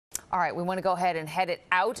All right, we want to go ahead and head it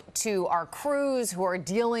out to our crews who are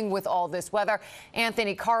dealing with all this weather.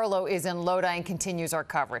 Anthony Carlo is in Lodi and continues our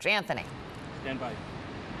coverage. Anthony. Stand by.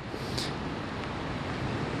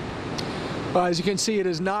 As you can see, it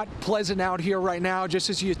is not pleasant out here right now. Just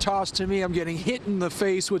as you tossed to me, I'm getting hit in the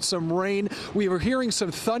face with some rain. We were hearing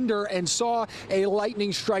some thunder and saw a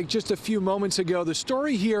lightning strike just a few moments ago. The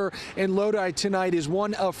story here in Lodi tonight is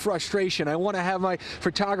one of frustration. I want to have my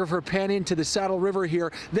photographer pan into the Saddle River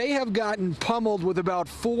here. They have gotten pummeled with about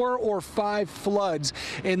 4 or 5 floods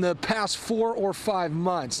in the past 4 or 5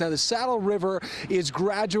 months. Now, the Saddle River is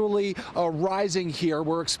gradually rising here.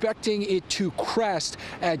 We're expecting it to crest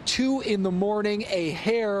at 2 in the morning, a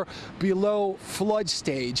hair below flood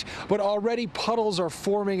stage, but already puddles are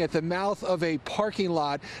forming at the mouth of a parking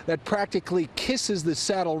lot that practically kisses the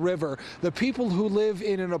Saddle River. The people who live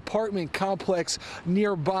in an apartment complex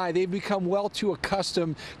nearby, they've become well too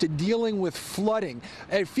accustomed to dealing with flooding.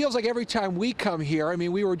 It feels like every time we come here, I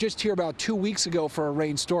mean, we were just here about 2 weeks ago for a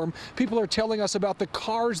rainstorm, people are telling us about the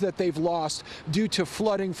cars that they've lost due to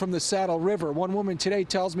flooding from the Saddle River. One woman today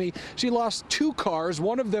tells me she lost 2 cars,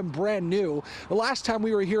 one of them brand new. The last time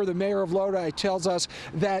we were here, the mayor of Lodi tells us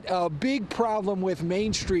that a big problem with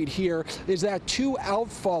Main Street here is that 2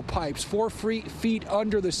 outfall pipes 4 feet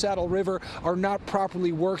under the Saddle River are not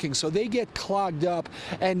properly working, so they get clogged up,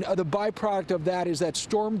 and the byproduct of that is that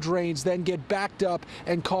storm drains then get backed up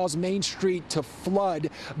and cause Main Street to flood.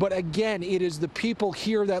 But again, it is the people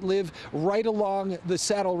here that live right along the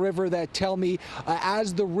Saddle River that tell me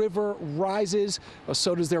as the river rises,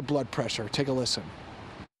 so does their blood pressure. Take a listen.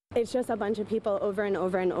 It's just a bunch of people over and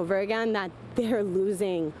over and over again that they're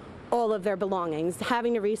losing all of their belongings,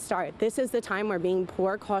 having to restart. This is the time where being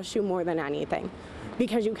poor costs you more than anything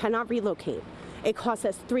because you cannot relocate. It costs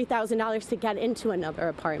us $3,000 to get into another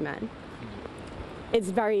apartment. It's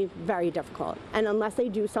very, very difficult. And unless they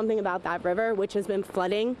do something about that river, which has been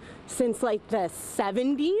flooding since like the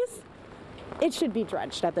 70s, it should be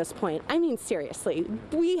dredged at this point. I mean, seriously,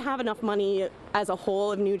 we have enough money as a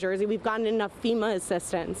whole of New Jersey. We've gotten enough FEMA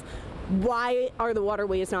assistance. Why are the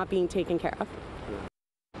waterways not being taken care of?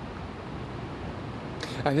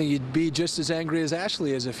 I think you'd be just as angry as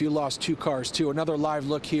Ashley is if you lost 2 cars, too. Another live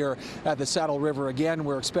look here at the Saddle River. Again,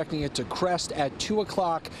 we're expecting it to crest at 2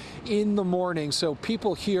 o'clock in the morning. So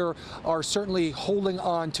people here are certainly holding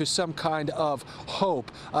on to some kind of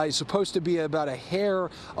hope. It's supposed to be about a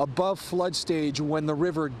hair above flood stage when the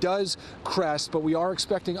river does crest, but we are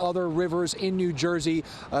expecting other rivers in New Jersey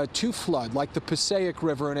to flood, like the Passaic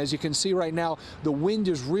River. And as you can see right now, the wind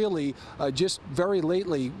is really just very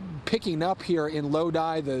lately picking up here in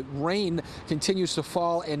Lodi. The rain continues to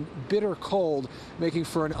fall and bitter cold, making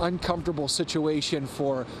for an uncomfortable situation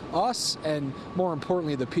for us and, more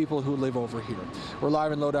importantly, the people who live over here. We're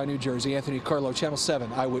live in Lodi, New Jersey. Anthony Carlo, Channel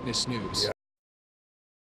 7 Eyewitness News.